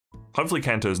Hopefully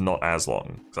Kanto's not as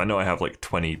long, because I know I have like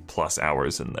 20 plus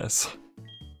hours in this.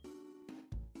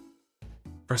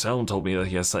 First Elm told me that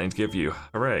he has something to give you.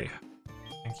 Hooray.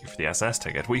 Thank you for the SS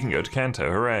ticket. We can go to Kanto.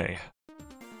 Hooray.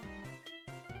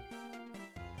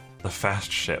 The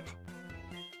fast ship.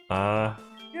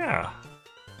 Yeah.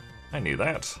 I knew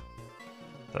that.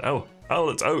 Oh,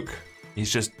 it's Oak.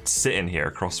 He's just sitting here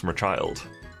across from a child.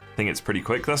 I think it's pretty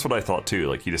quick. That's what I thought too.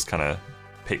 Like, you just kind of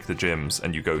pick the gyms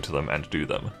and you go to them and do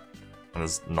them. And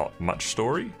there's not much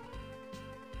story.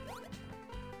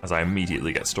 As I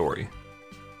immediately get story.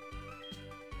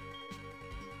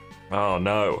 Oh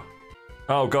no.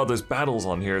 Oh god, there's battles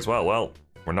on here as well. Well,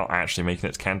 we're not actually making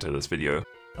it to Kanto this video.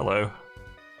 Hello.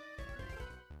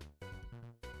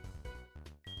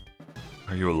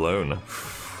 Are you alone?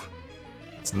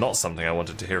 It's not something I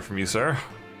wanted to hear from you, sir.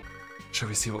 Shall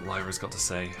we see what Lyra's got to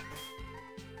say?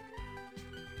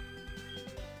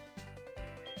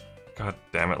 God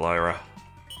damn it, Lyra.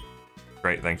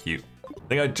 Great, thank you. I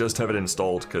think I just have it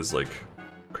installed because, like,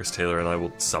 Chris Taylor and I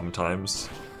will sometimes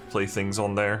play things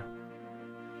on there.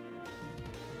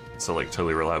 So, like,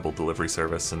 totally reliable delivery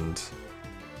service, and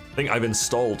I think I've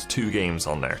installed 2 games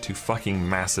on there, 2 fucking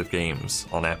massive games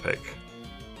on Epic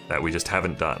that we just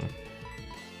haven't done.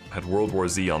 I had World War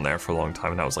Z on there for a long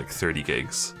time, and that was like 30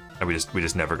 gigs, and we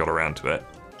just never got around to it.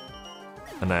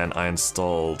 And then I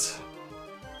installed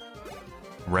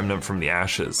Remnant from the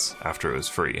Ashes after it was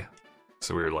free.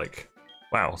 So we were like,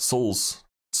 wow, Souls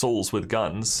with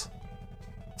guns,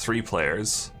 3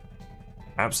 players,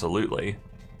 absolutely.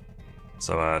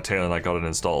 So Taylor and I got it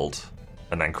installed,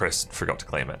 and then Chris forgot to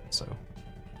claim it, so.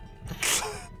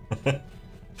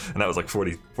 And that was like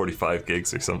 45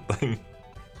 gigs or something.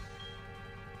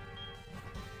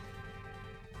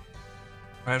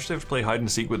 I actually have to play hide and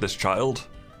seek with this child.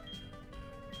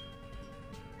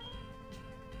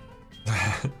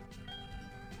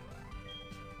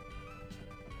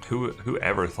 Who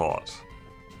ever thought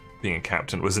being a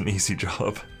captain was an easy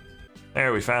job?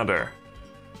 There, we found her.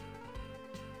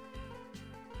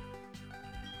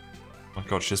 Oh my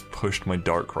god, she just pushed my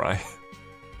Darkrai.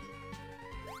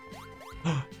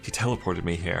 He teleported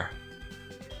me here.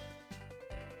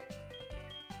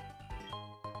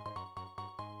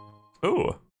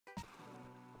 Ooh.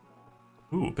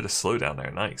 Ooh, a bit of slowdown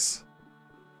there, nice.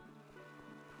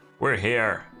 We're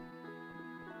here.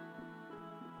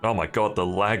 Oh my god, the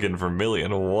lag in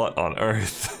Vermilion, what on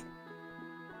earth?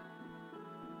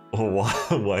 Oh,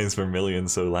 why is Vermilion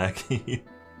so laggy?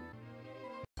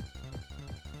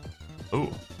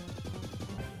 Ooh.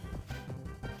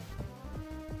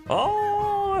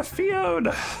 Oh, a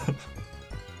Fiona!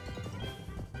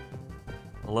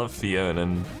 I love Fiona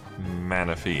and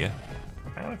Manaphy.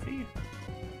 Manaphy?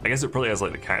 I guess it probably has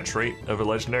like the catch rate of a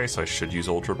legendary, so I should use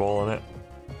Ultra Ball on it.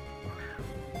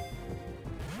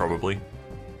 Probably.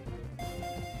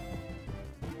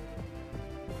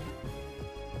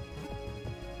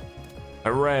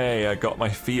 Hooray, I got my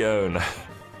Fiona.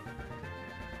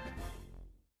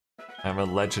 I'm a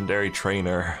legendary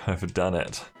trainer, I've done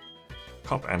it.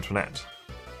 Cop Antoinette.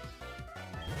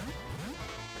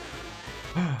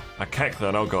 A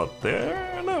Kecleon, oh god,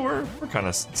 there, no, we're kind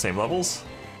of same levels.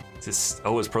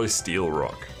 Oh, it's probably Steel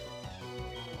Rock.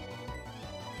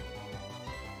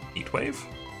 Heat Wave?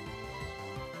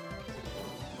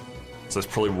 So this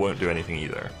probably won't do anything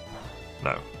either.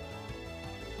 No.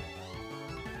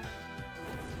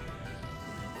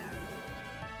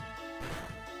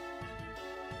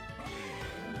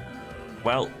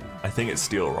 Well, I think it's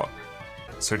Steel Rock.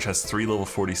 Search has 3 level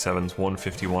 47s,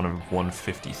 151 and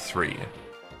 153.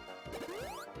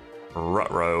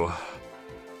 Rutrow.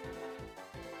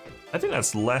 I think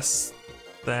that's less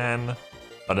than...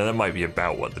 Oh no, that might be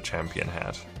about what the champion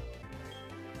had.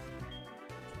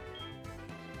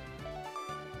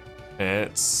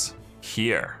 It's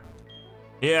here.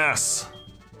 Yes!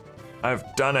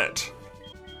 I've done it!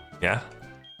 Yeah?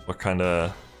 What kind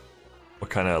of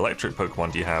electric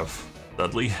Pokemon do you have,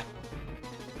 Dudley?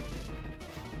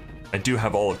 I do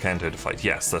have all of Kanto to fight.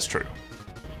 Yes, that's true.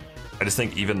 I just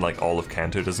think even like all of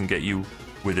Kanto doesn't get you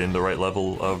within the right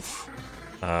level of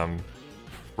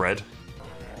red.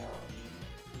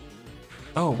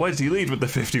 Oh, why did he lead with the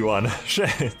 51?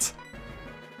 Shit.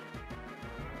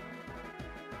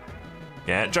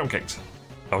 Yeah, jump kicked.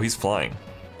 Oh, he's flying,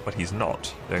 but he's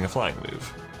not doing a flying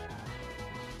move.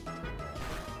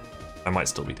 I might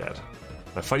still be dead.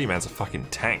 My Fighting Man's a fucking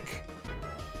tank.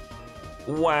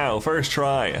 Wow, first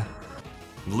try.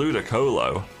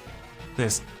 Ludicolo.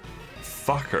 This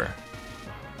fucker.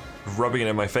 Rubbing it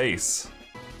in my face.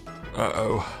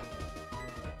 Uh-oh.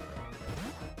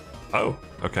 Oh,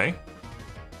 okay.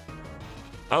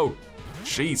 Oh,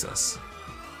 Jesus.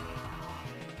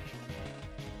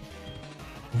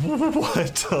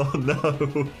 What? Oh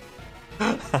no.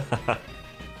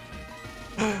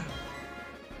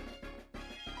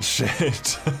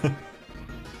 Shit.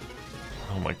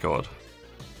 Oh my god.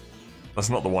 That's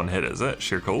not the one hit, is it?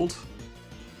 Sheer cold?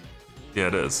 Yeah,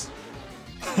 it is.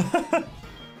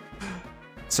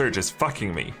 Surge is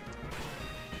fucking me.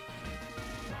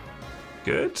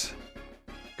 Good.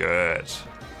 Good.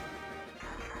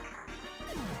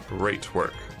 Great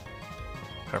work.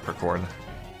 Peppercorn.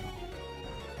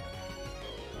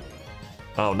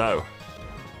 Oh no.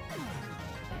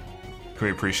 Can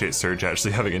we appreciate Surge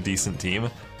actually having a decent team?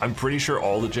 I'm pretty sure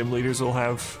all the gym leaders will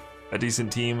have a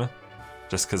decent team,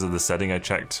 just because of the setting I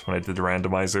checked when I did the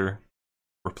randomizer.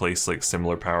 Replace like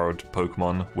similar powered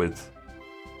Pokemon with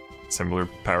similar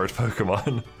powered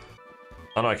Pokemon.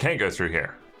 Oh no, I can't go through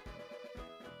here.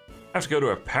 I have to go to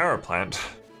a power plant.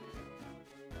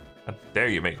 How dare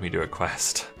you make me do a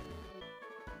quest?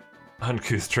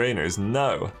 Uncouth trainers,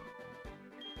 no.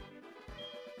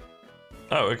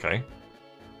 Oh, okay.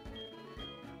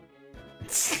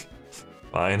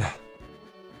 Fine.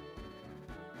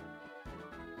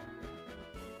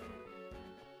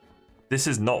 This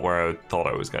is not where I thought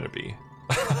I was going to be.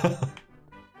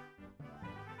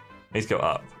 Let's go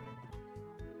up.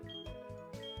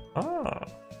 Ah.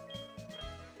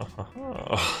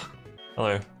 Oh.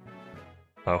 Hello.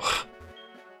 Oh.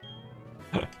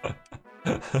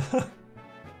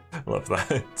 Love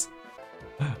that.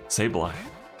 Sableye.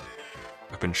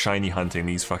 I've been shiny hunting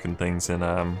these fucking things in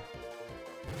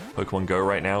Pokemon Go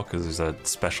right now because there's a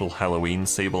special Halloween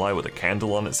Sableye with a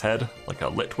candle on its head, like a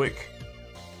lit wick,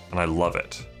 and I love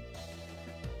it.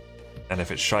 And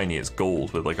if it's shiny, it's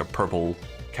gold with like a purple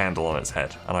candle on its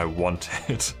head, and I want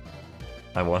it.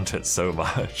 I want it so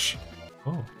much.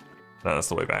 Oh, no, that's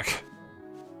the way back.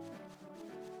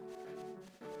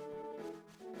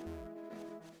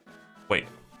 Wait.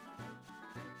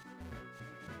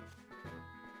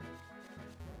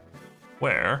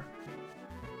 Where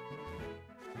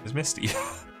is Misty?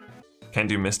 Can't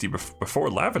do Misty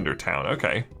before Lavender Town,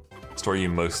 okay. Story you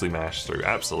mostly mash through,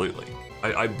 absolutely.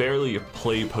 I barely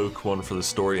play Pokemon for the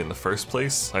story in the first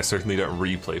place. I certainly don't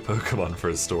replay Pokemon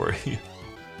for the story.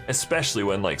 Especially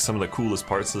when like some of the coolest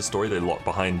parts of the story they lock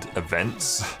behind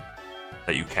events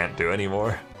that you can't do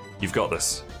anymore. You've got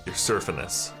this, you're surfing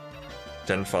this.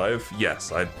 Gen 5,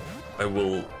 yes, I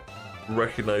will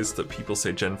recognize that people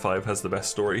say Gen 5 has the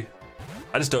best story.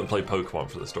 I just don't play Pokemon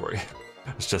for the story.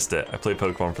 It's just it. I play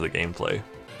Pokemon for the gameplay.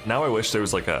 Now I wish there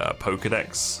was like a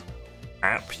Pokedex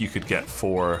app you could get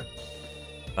for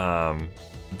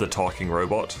the talking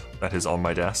robot that is on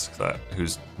my desk,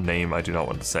 whose name I do not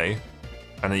want to say.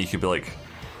 And then you could be like,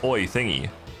 oi thingy,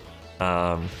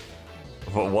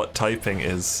 what typing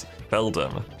is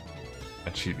Beldum?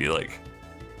 And she'd be like,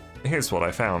 here's what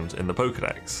I found in the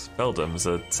Pokedex. Beldum's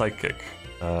a psychic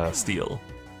steel.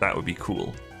 That would be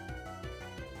cool.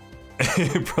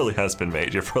 It probably has been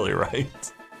made, you're probably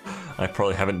right. I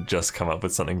probably haven't just come up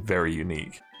with something very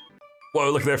unique.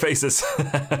 Whoa, look at their faces!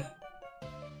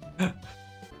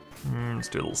 Let's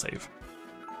do a little save.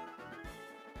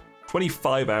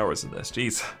 25 hours in this,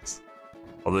 Jesus.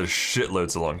 Oh, there's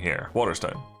shitloads along here.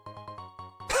 Waterstone.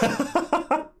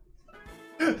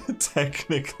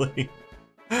 Technically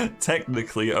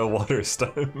a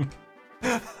Waterstone.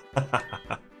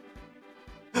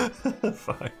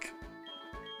 Fuck.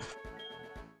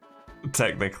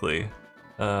 Technically.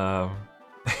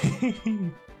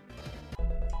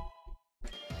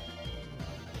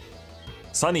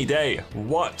 Sunny day.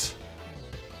 What?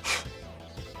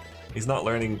 He's not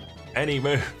learning any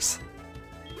moves.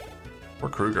 Or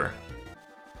Kruger.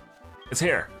 It's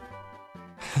here.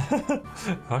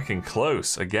 Fucking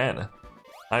close again.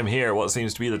 I'm here. What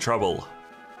seems to be the trouble?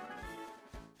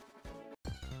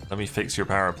 Let me fix your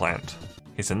power plant.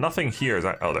 Okay, so nothing here is.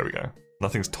 Oh, there we go.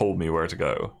 Nothing's told me where to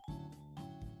go.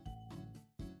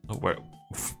 Oh, where?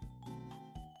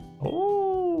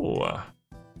 Oh.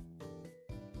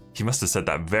 He must have said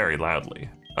that very loudly.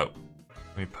 Oh,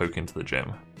 let me poke into the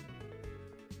gym.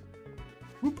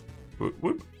 Whoop, whoop,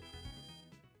 whoop.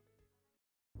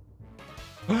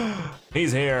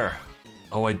 He's here.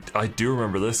 Oh, I do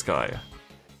remember this guy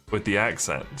with the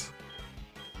accent.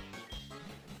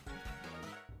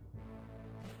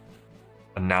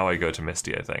 And now I go to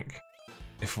Misty, I think.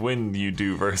 If when you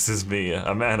do versus me,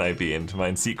 a man I be, and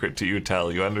mine secret to you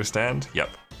tell, you understand? Yep.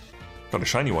 Got a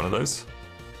shiny one of those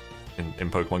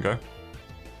in Pokemon Go.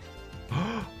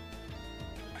 I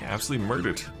absolutely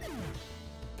murdered.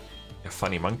 You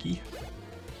funny monkey.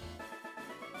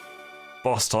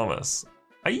 Boss Thomas.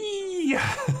 Aye!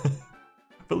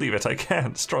 Believe it, I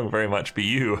can't. Strong very much be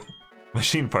you.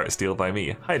 Machine part steal by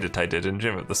me. Hide it I did in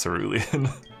Jim at the Cerulean.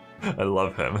 I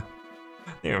love him.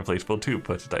 They're inflatable too,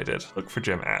 put it I did. Look for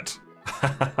Jim at.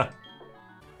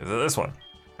 Is it this one?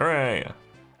 Hooray!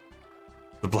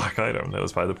 The black item that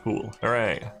was by the pool.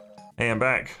 Hooray! Hey, I'm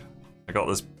back. I got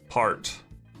this part.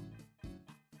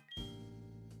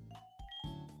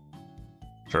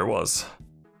 Sure was.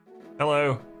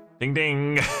 Hello. Ding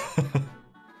ding.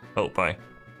 Oh, bye.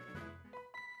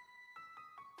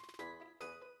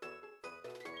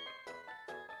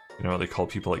 You know what they call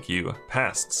people like you?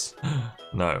 Pests.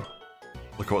 No.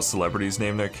 Look at what celebrities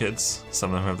name their kids.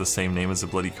 Some of them have the same name as a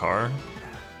bloody car.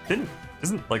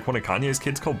 Isn't like one of Kanye's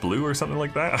kids called Blue or something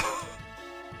like that?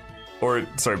 Or,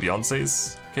 sorry,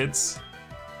 Beyonce's kids?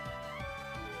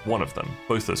 One of them.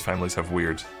 Both those families have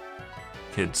weird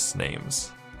kids'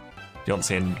 names.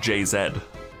 Beyonce and Jay-Z,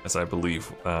 as I believe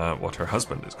what her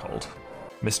husband is called.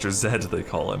 Mr. Z, they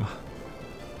call him.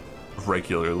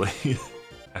 Regularly.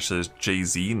 Actually, there's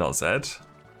Jay-Z, not Z.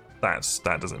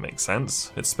 That doesn't make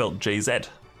sense. It's spelled Jay-Z.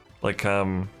 Like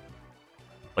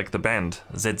the band,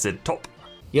 ZZ Top.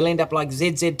 You'll end up like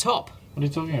ZZ Top. What are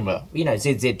you talking about? You know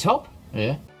ZZ Top?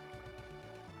 Yeah.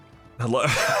 Hello?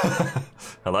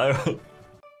 Hello?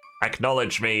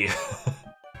 Acknowledge me.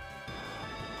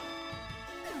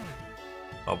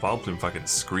 Oh, Vileplume fucking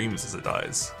screams as it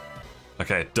dies.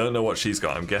 Okay, don't know what she's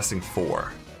got. I'm guessing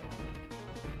 4.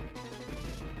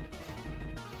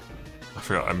 I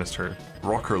forgot I missed her.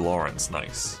 Rocker Lawrence,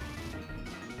 nice.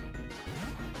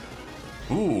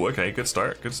 Ooh, okay, good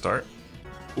start, good start.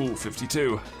 Ooh,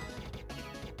 52.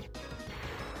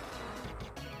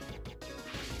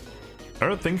 I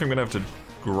don't think I'm gonna have to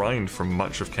grind for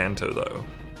much of Kanto though.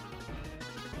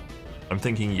 I'm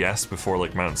thinking yes before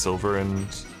like Mount Silver and...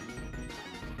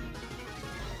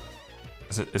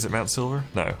 Is it Mount Silver?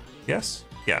 No. Yes?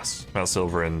 Yes. Mount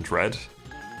Silver and Red.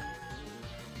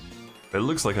 It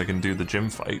looks like I can do the gym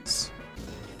fights.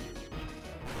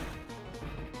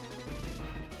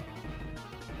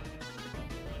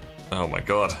 Oh my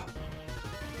god.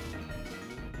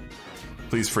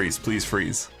 Please freeze, please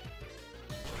freeze.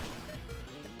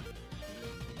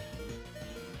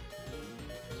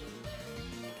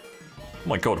 Oh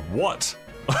my god, what?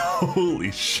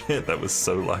 Holy shit, that was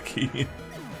so lucky.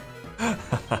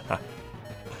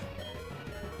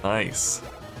 Nice.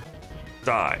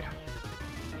 Die.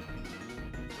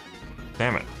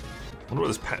 Damn it. I wonder what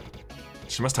this pet...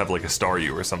 She must have like a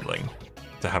Staryu or something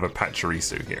to have a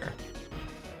Pachirisu here.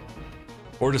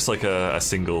 Or just like a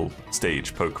single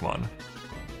stage Pokemon.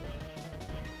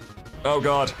 Oh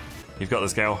god. You've got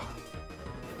this, gal.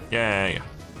 Yay.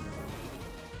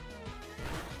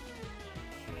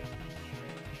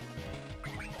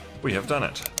 We have done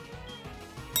it.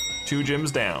 2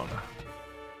 gyms down. Look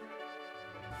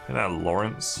at that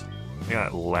Lawrence. Look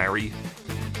at that Larry.